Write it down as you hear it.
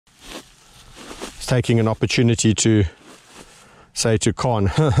taking an opportunity to say to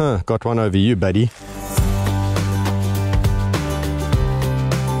Khan, got one over you, buddy.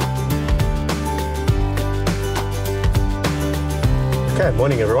 Okay,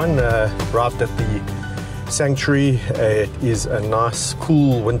 morning everyone. Arrived at the sanctuary. It is a nice,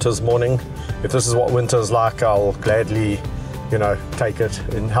 cool winter's morning. If this is what winter's like, I'll gladly, you know, take it.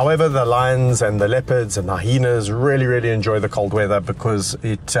 And however, the lions and the leopards and the hyenas really enjoy the cold weather because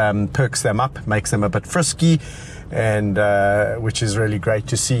it perks them up, makes them a bit frisky, and which is really great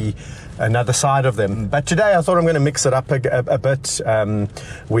to see another side of them. But today I thought I'm going to mix it up a bit.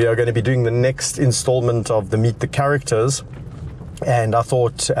 We are going to be doing the next installment of the Meet the Characters, and I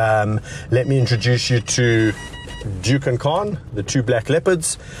thought let me introduce you to Duke and Khan, the two black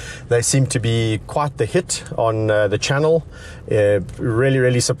leopards. They seem to be quite the hit on the channel.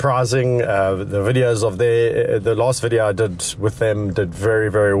 Really surprising. The videos of the last video I did with them did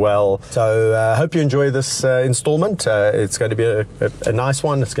very well. So I hope you enjoy this installment. It's going to be a nice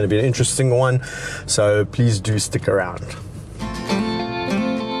one. It's going to be an interesting one. So please do stick around.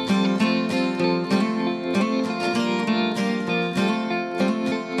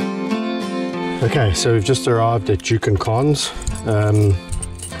 Okay, so we've just arrived at Duke and Khan's.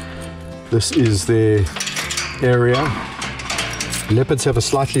 This is their area. Leopards have a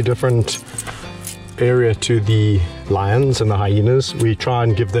slightly different area to the lions and the hyenas. We try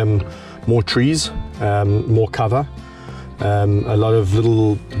and give them more trees, more cover, a lot of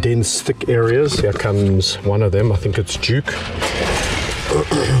little dense, thick areas. Here comes one of them. I think it's Duke.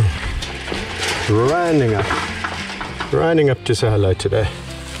 Running up to say hello today.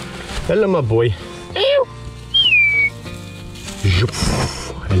 Hello, my boy.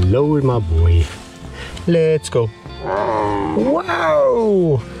 Hello, my boy. Let's go.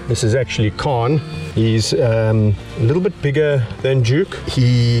 Wow! This is actually Khan. He's a little bit bigger than Duke.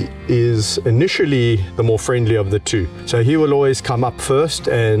 He is initially the more friendly of the two. So he will always come up first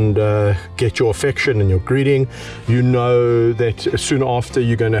and get your affection and your greeting. You know that soon after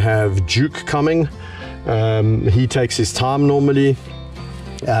you're going to have Duke coming. He takes his time normally.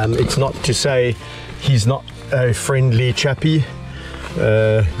 It's not to say he's not a friendly chappy.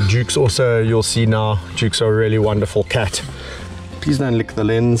 Duke's also, you'll see now, Duke's a really wonderful cat. Please don't lick the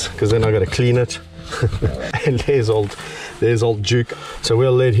lens because then I got to clean it. And there's old Duke. So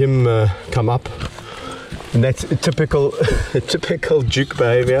we'll let him come up. And that's a typical Duke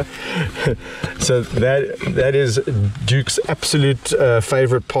behavior. So that is Duke's absolute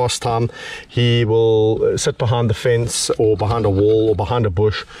favorite pastime. He will sit behind the fence or behind a wall or behind a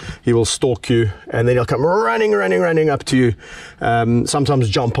bush. He will stalk you and then he'll come running up to you. Sometimes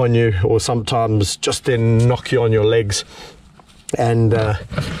jump on you, or sometimes just then knock you on your legs. And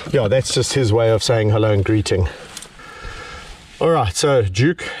yeah, that's just his way of saying hello and greeting. All right, so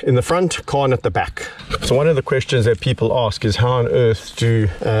Duke in the front, Khan at the back. So one of the questions that people ask is how on earth do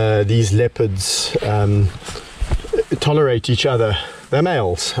these leopards tolerate each other? They're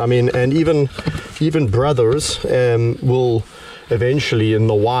males. I mean, and even brothers will eventually in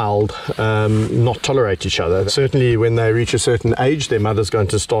the wild not tolerate each other. Certainly when they reach a certain age, their mother's going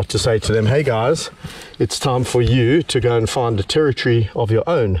to start to say to them, hey guys, it's time for you to go and find a territory of your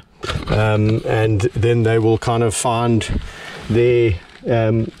own. And then they will kind of find their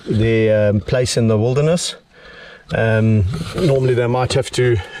place in the wilderness. Normally they might have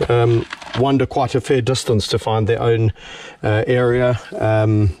to wander quite a fair distance to find their own area,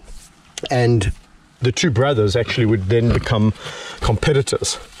 and the two brothers actually would then become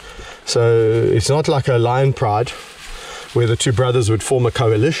competitors. So it's not like a lion pride where the two brothers would form a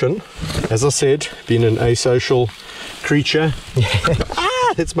coalition. As I said, being an asocial creature.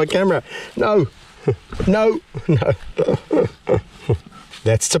 Ah, it's my camera. No.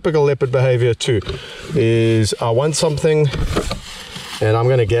 That's typical leopard behavior too, is I want something and I'm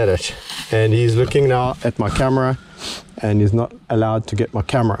gonna get it, and he's looking now at my camera and he's not allowed to get my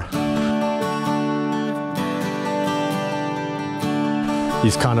camera.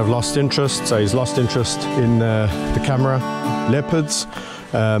 He's kind of lost interest, so he's lost interest in the camera. Leopards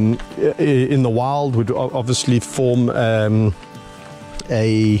in the wild would obviously form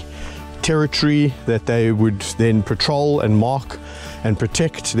a territory that they would then patrol and mark and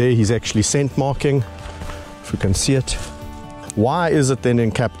protect. There he's actually scent marking, if we can see it. Why is it then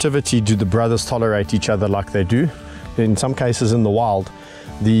in captivity do the brothers tolerate each other like they do? In some cases in the wild,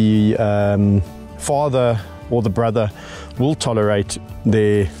 the father or the brother will tolerate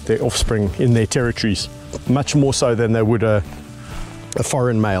their offspring in their territories, much more so than they would a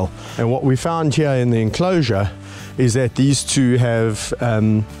foreign male. And what we found here in the enclosure is that these two have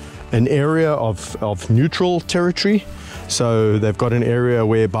an area of neutral territory. So they've got an area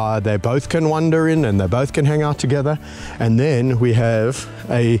whereby they both can wander in and they both can hang out together. And then we have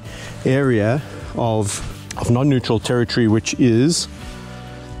a area of non-neutral territory, which is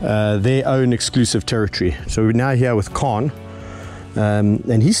their own exclusive territory. So we're now here with Khan,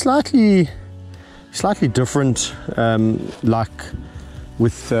 and he's slightly different, like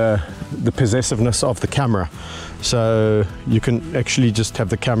with the possessiveness of the camera. So you can actually just have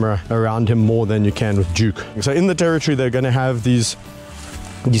the camera around him more than you can with Duke. So in the territory, they're going to have these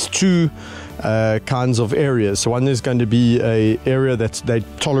two kinds of areas. So one is going to be a area that's they're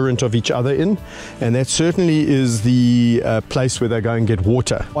tolerant of each other in, and that certainly is the place where they go and get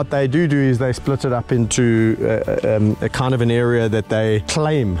water. What they do is they split it up into a kind of an area that they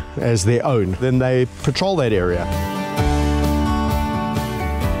claim as their own. Then they patrol that area.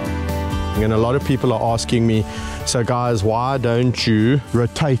 And a lot of people are asking me, so guys, why don't you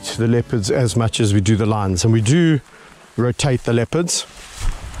rotate the leopards as much as we do the lions? And we do rotate the leopards,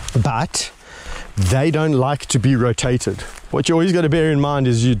 but they don't like to be rotated. What you always got to bear in mind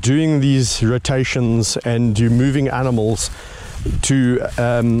is you're doing these rotations and you're moving animals to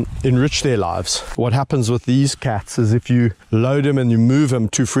enrich their lives. What happens with these cats is if you load them and you move them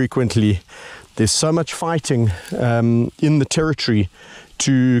too frequently, there's so much fighting in the territory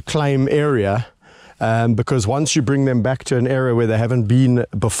to claim area, because once you bring them back to an area where they haven't been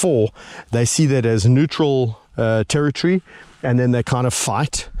before, they see that as neutral territory, and then they kind of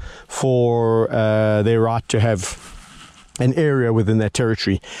fight for their right to have an area within their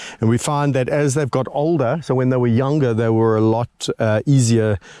territory. And we find that as they've got older, so when they were younger, they were a lot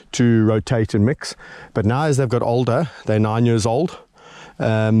easier to rotate and mix. But now as they've got older, they're 9 years old,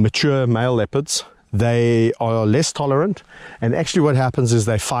 mature male leopards, they are less tolerant, and actually what happens is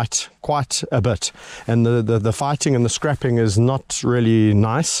they fight quite a bit, and the fighting and the scrapping is not really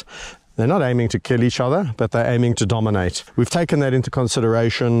nice. They're not aiming to kill each other, but they're aiming to dominate. We've taken that into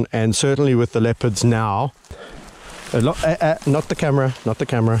consideration, and certainly with the leopards now, not the camera, not the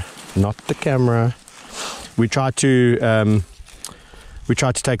camera, not the camera. We try to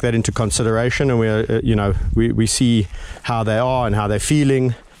take that into consideration, and we see how they are and how they're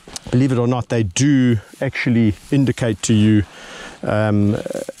feeling. Believe it or not, they do actually indicate to you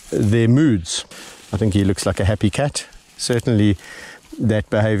their moods. I think he looks like a happy cat. Certainly that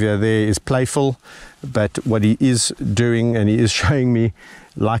behavior there is playful, but what he is doing, and he is showing me,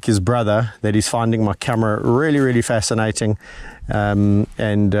 like his brother, that he's finding my camera really, really fascinating.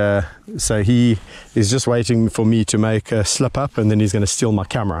 So he is just waiting for me to make a slip up, and then he's going to steal my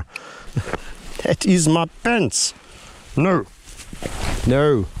camera. That is my pants. No.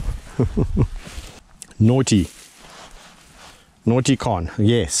 No. Naughty Khan,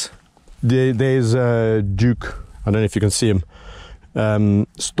 yes. There's Duke. I don't know if you can see him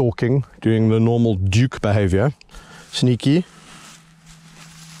stalking, doing the normal Duke behavior. Sneaky.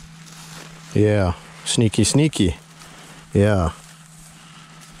 Yeah, sneaky. Yeah.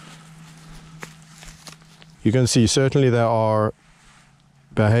 You can see certainly they are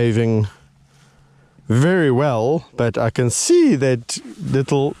behaving very well, but I can see that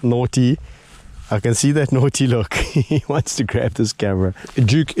little naughty, I can see that naughty look. He wants to grab this camera.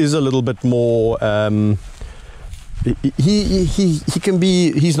 Duke is a little bit more, he can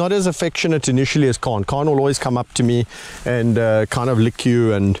be, he's not as affectionate initially as Khan. Khan will always come up to me and kind of lick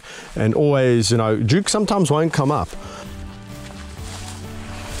you, and always, Duke sometimes won't come up.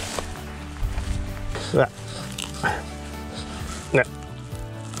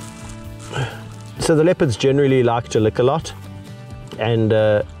 So the leopards generally like to lick a lot, and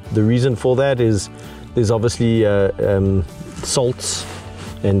the reason for that is there's obviously salts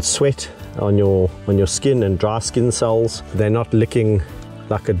and sweat on your skin and dry skin cells. They're not licking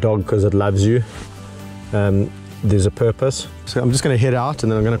like a dog because it loves you. There's a purpose. So I'm just going to head out,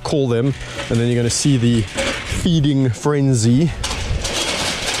 and then I'm going to call them, and then you're going to see the feeding frenzy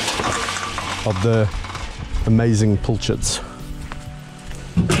of the amazing pilchards.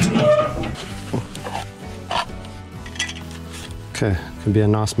 Okay, can be a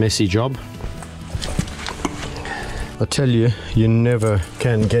nice messy job. I tell you, you never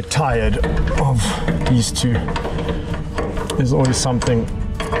can get tired of these two. There's always something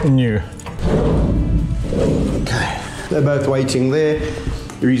new. Okay, they're both waiting there.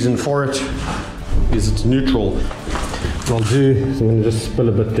 The reason for it is it's neutral. What I'll do is I'm going to just spill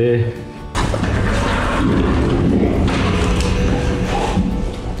a bit there.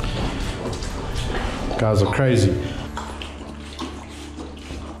 Guys are crazy.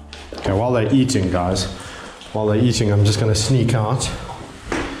 Okay, while they're eating, guys, while they're eating, I'm just going to sneak out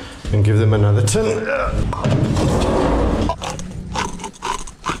and give them another tin.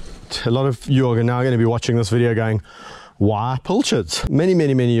 A lot of you are now going to be watching this video going, Why pilchards? Many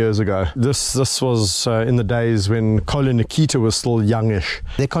years ago. This was in the days when Colin Nikita was still youngish.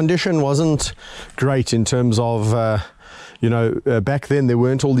 Their condition wasn't great in terms of back then there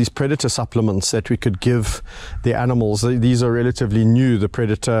weren't all these predator supplements that we could give the animals. These are relatively new, the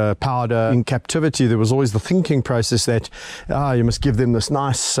predator powder. In captivity, there was always the thinking process that you must give them this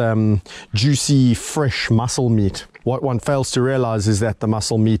nice, juicy, fresh muscle meat. What one fails to realize is that the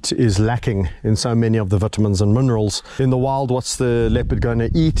muscle meat is lacking in so many of the vitamins and minerals. In the wild, what's the leopard going to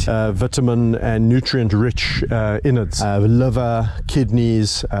eat? Vitamin and nutrient-rich innards, liver,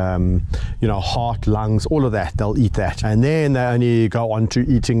 kidneys, heart, lungs, all of that. They'll eat that, and then they only go on to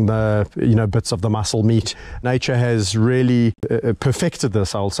eating the bits of the muscle meat. Nature has really perfected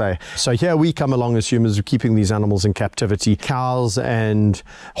this, I'll say. So here we come along as humans, keeping these animals in captivity. Cows and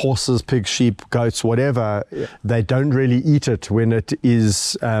horses, pigs, sheep, goats, whatever, they don't really eat it when it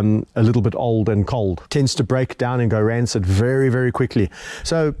is a little bit old and cold. It tends to break down and go rancid very quickly.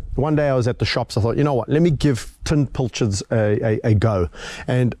 So one day I was at the shops, I thought, you know what, let me give tinned pilchards a go.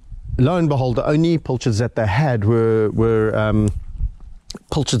 And lo and behold, the only pilchards that they had were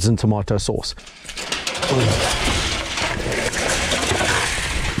pilchards in tomato sauce.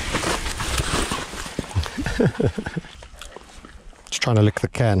 Just trying to lick the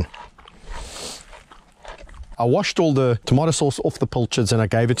can. I washed all the tomato sauce off the pilchards and I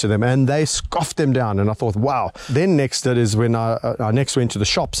gave it to them, and they scoffed them down, and I thought, wow. Then next it is when I next went to the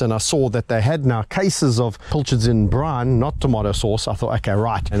shops and I saw that they had now cases of pilchards in brine, not tomato sauce. I thought, okay,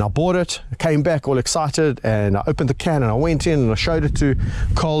 right. And I bought it, came back all excited, and I opened the can and I went in and I showed it to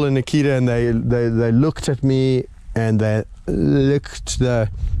Cole and Nikita, and they looked at me and they licked the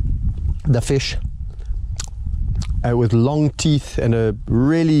fish with long teeth and a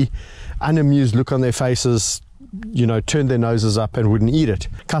really unamused look on their faces, turned their noses up and wouldn't eat it.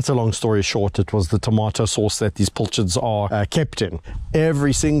 Cut a long story short, it was the tomato sauce that these pilchards are kept in.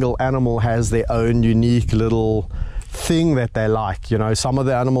 Every single animal has their own unique little thing that they like. Some of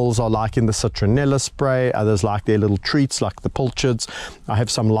the animals are liking the citronella spray, others like their little treats like the pilchards. I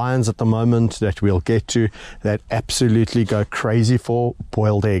have some lions at the moment that we'll get to that absolutely go crazy for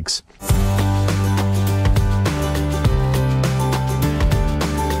boiled eggs.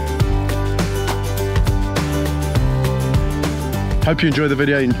 Hope you enjoy the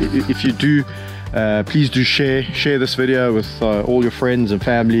video. If you do, please do share this video with all your friends and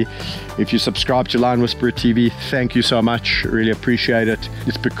family. If you subscribe to Lion Whisperer TV, thank you so much, really appreciate it.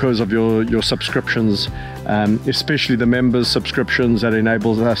 It's because of your subscriptions, especially the members subscriptions, that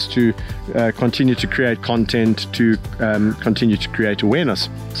enables us to continue to create content, to continue to create awareness.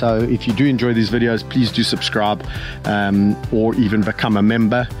 So if you do enjoy these videos, please do subscribe or even become a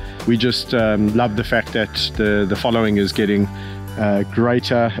member. We just love the fact that the following is getting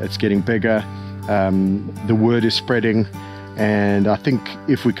greater, it's getting bigger, the word is spreading, and I think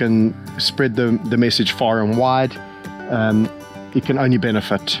if we can spread the message far and wide, it can only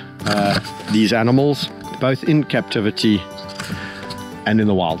benefit these animals, both in captivity and in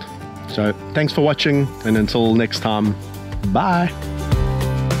the wild. So thanks for watching, and until next time, bye.